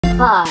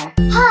far,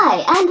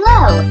 high and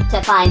low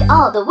to find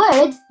all the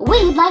words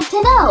we'd like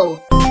to know.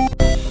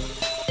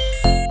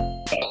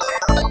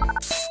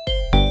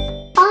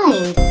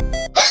 Find.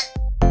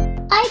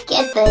 I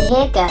get the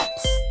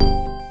hiccups.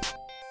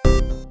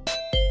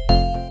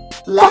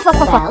 Let's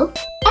spell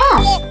F.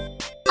 I.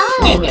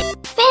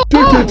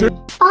 F.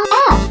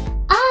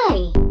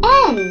 I.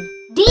 N.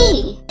 D.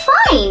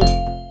 Find.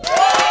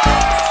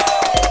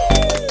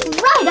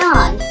 Right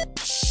on.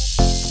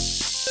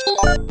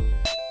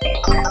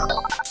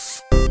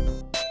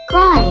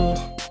 Grind.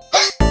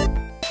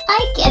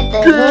 I get the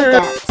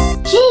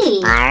hiccups. G.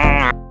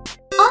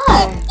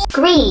 R.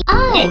 Green.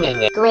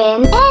 I.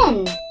 Grin.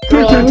 N.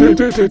 Grin.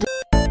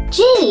 G.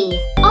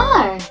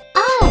 R.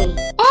 I.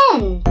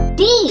 N.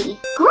 D.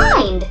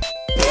 Grind.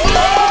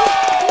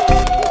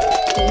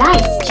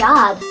 Nice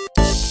job.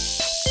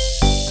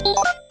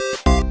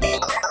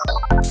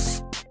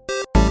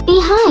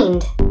 Behind.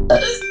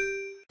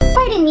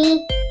 Pardon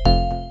me.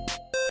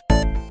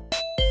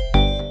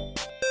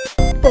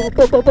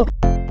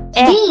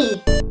 B.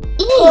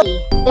 E.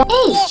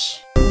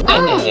 H.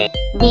 I.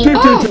 B.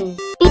 N.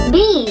 B.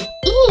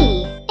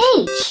 E.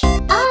 H.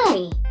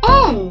 I.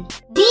 N.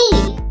 D.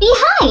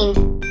 Behind.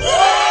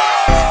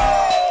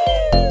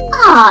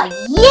 Aw,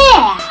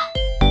 yeah!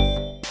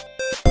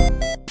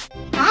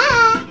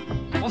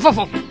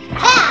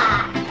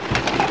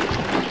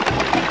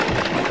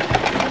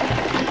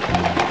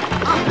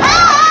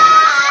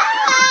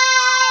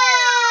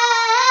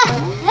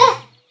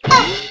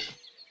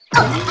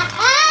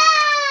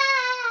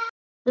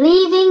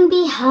 Leaving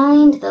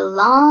behind the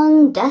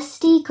long,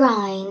 dusty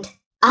grind,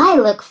 I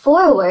look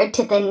forward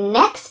to the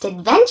next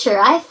adventure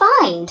I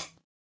find.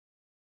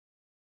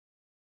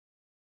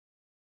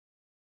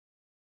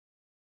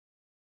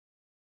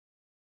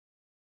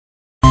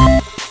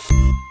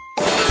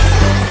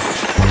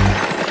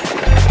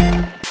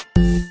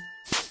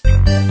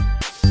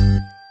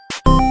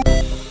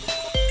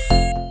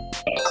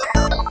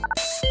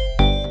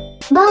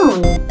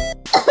 Bone.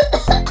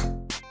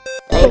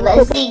 I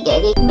must be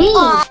getting B.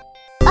 O.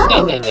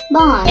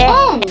 Bone.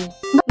 N.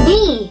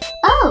 B.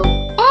 O.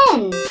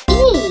 N.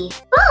 E.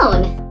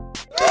 Bone.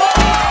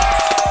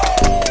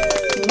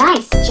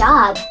 Nice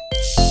job.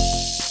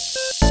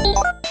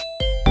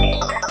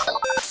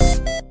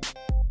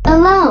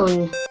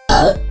 Alone.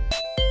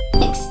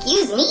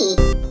 Excuse me.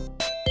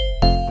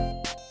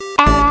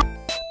 A.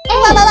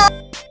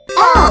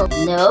 L.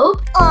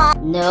 Nope.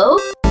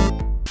 Nope.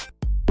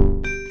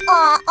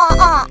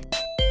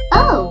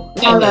 O.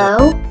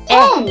 Hello.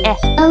 N.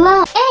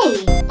 Alone. A.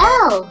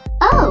 L.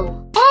 O.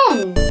 N.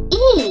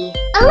 E.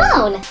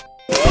 Alone.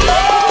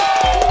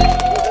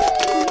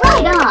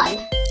 Right on.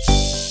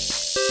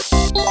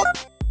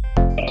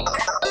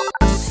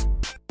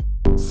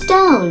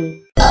 Stone.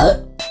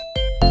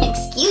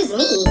 Excuse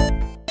me.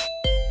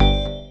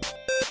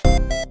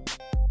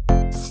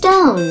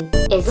 Stone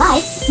is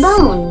like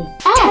bone.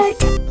 S.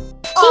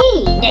 T.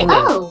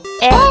 O.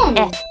 N.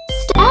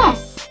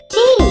 S. T.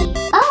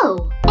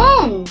 O.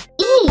 N.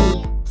 E.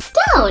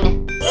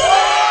 Stone.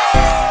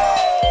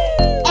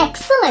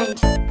 Excellent.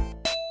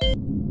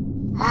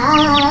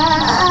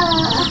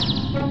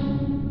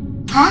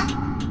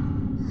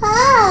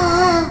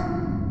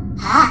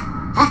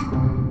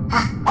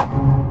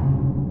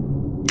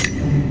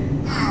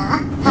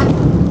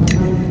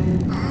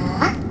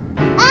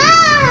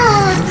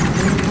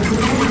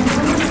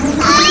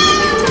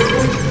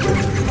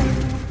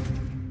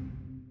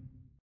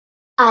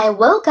 I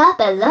woke up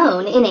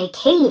alone in a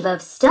cave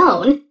of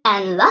stone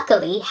and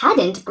luckily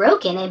hadn't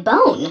broken a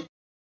bone.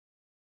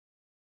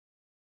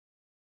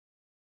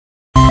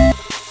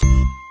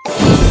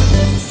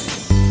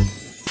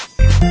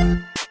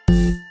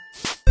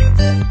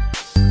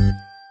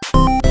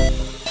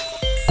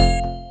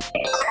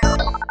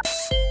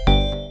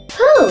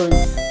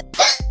 Pose.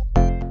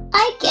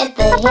 I get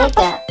the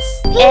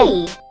hiccups.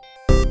 P.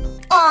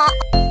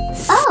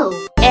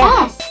 O.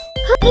 S.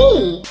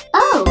 P.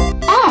 O.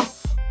 S.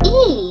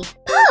 E.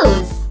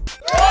 Pose.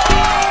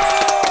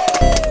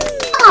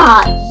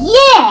 Aw,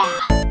 yeah!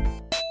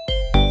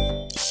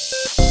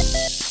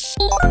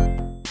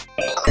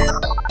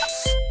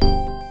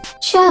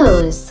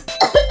 Chose.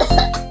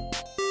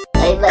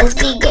 I must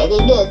be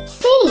getting a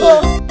C.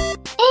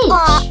 H.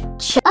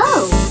 Cho.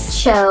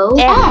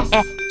 S.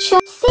 Cho.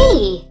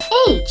 C.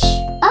 H.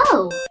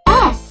 O.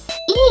 S.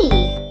 E.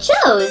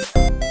 Chose.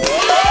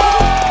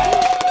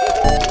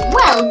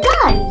 Well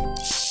done!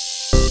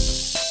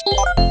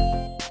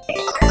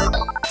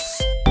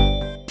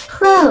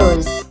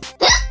 Pros.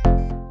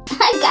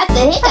 I got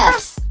the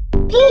hiccups.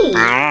 P.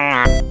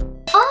 R.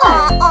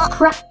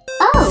 Pro.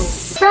 O.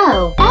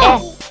 Pro.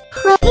 S.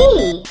 Pro. P.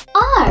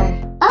 R.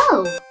 O.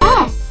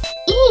 S.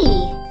 E.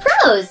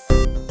 Pros.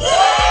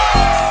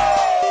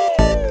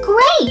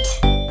 Great!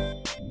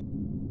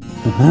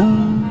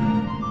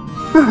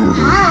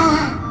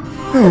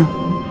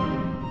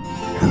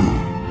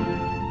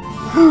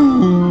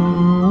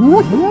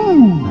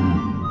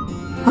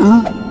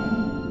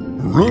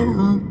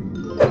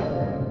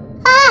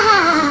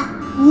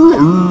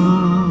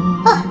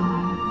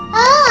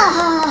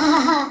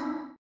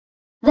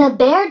 The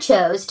bear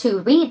chose to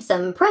read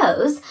some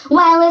prose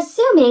while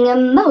assuming a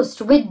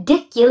most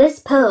ridiculous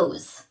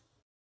pose.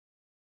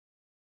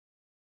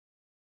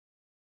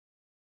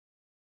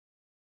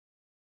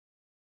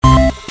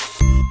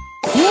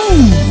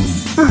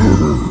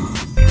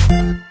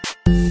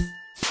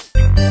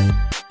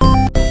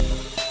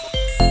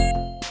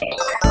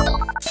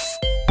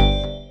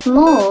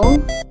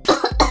 Mole,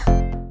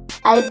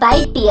 I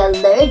might be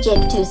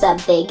allergic to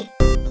something.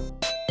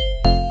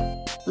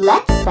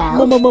 Let's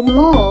spell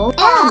mole.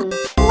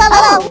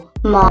 M-O.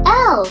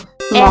 L.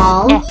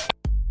 Mole.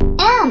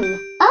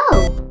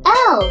 M-O-L-E.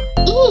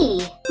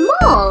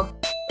 Mole.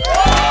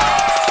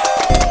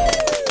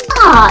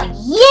 Aw,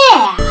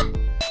 yeah!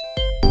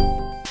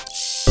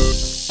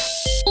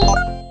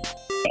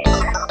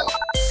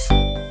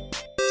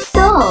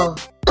 Soul.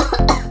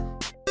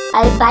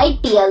 I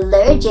might be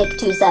allergic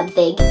to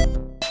something.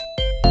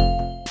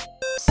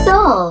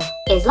 Soul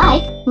is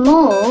like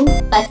mole,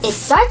 but it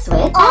starts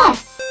with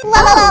S.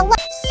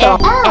 So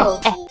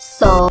L.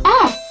 So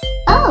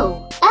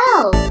S-O-L-E.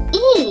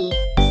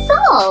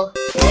 Soul.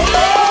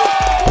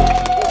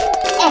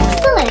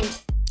 Excellent.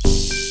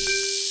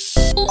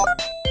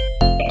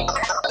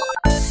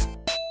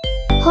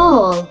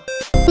 Hole.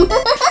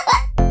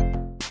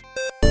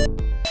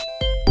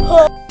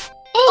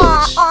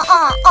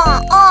 H-O-L-H-O-L-E.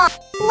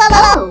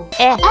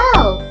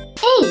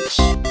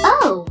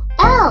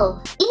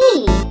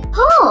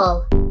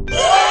 Hole.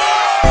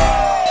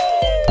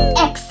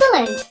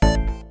 Excellent.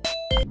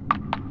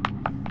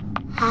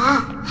 Ha,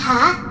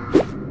 ha,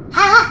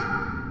 ha.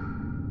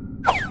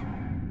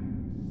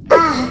 Ha,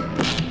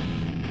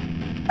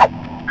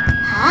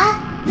 ha.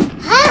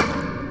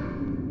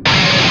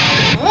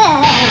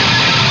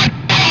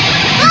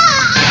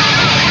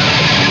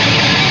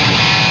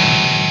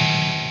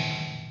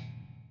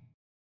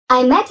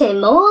 I met a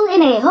mole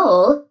in a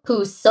hole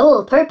whose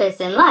sole purpose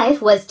in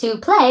life was to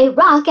play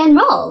rock and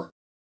roll.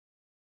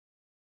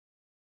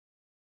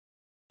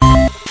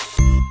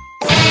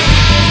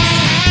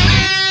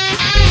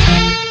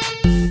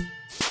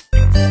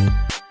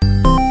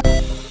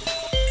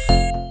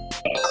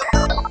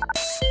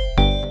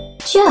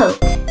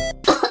 Joke.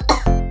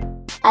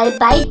 I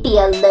might be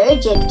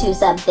allergic to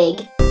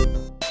something.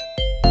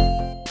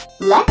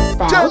 Let's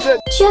spell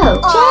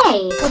joke.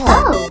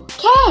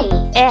 J-O-K.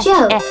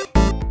 Joke.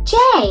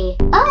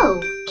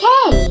 J-O-K-E.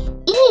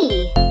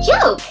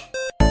 Joke.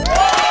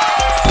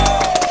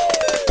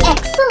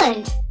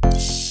 Excellent.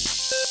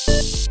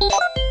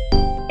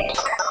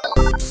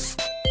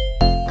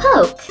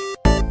 Poke.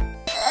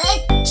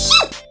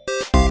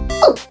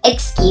 Oh,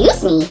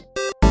 excuse me.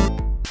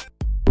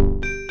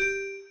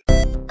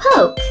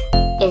 Poke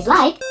is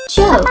like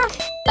joke,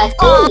 but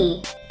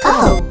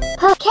E-O,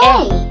 K,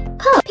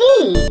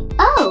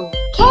 P-O-K-E,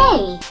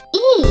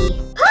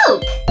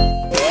 poke.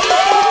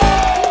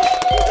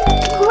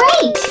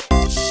 Great!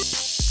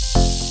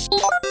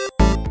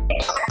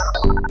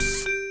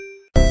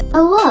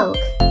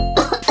 Awoke.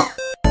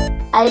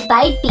 I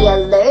might be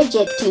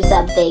allergic to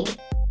something.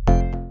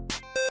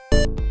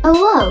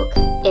 Awoke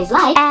is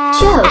like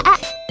joke.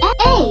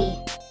 A.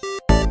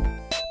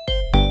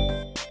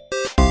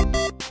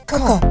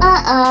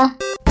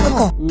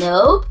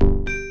 Nope.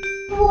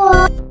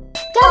 What?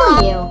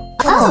 W.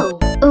 O.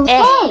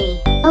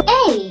 Okay. A.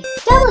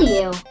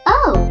 W. O.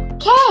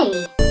 K.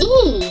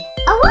 E.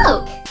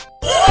 Awoke.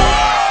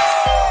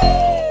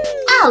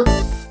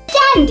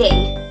 Outstanding.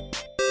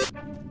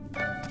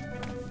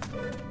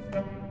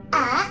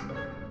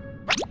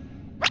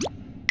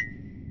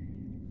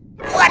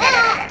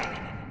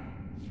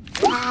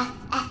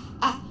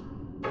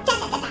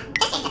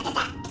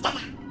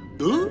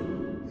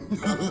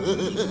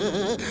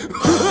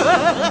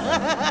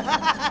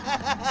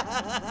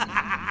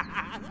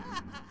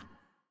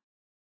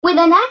 With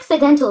an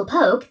accidental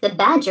poke, the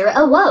badger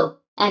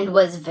awoke and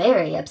was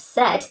very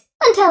upset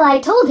until I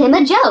told him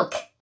a joke.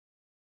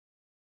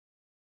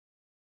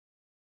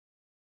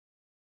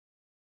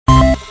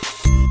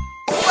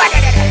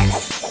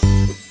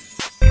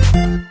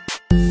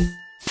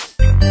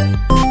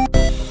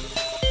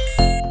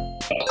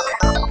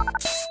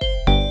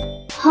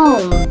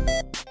 Home.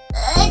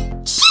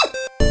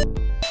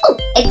 Oh,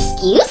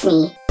 excuse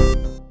me.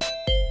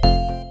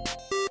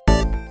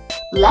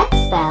 Let's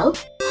spell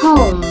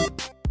home.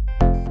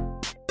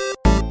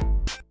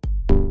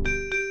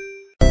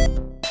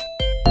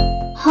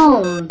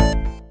 Home.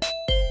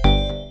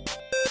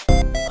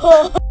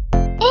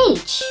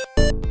 H.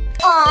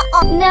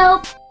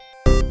 Nope.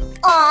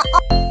 Oh.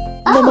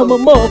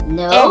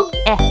 Nope.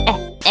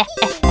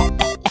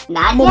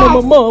 Not yet.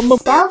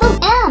 Spell the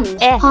M.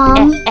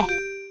 Home.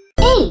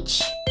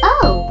 H-O-M-E.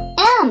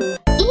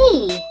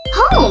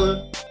 Home.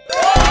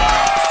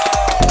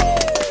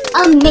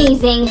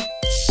 Amazing.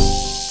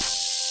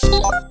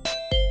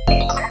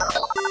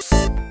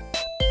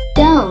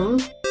 Dome.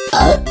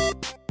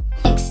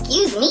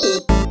 Excuse me.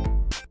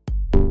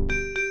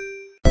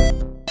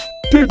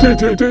 D.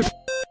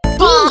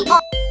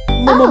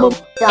 O.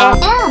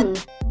 M.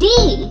 D.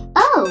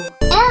 O.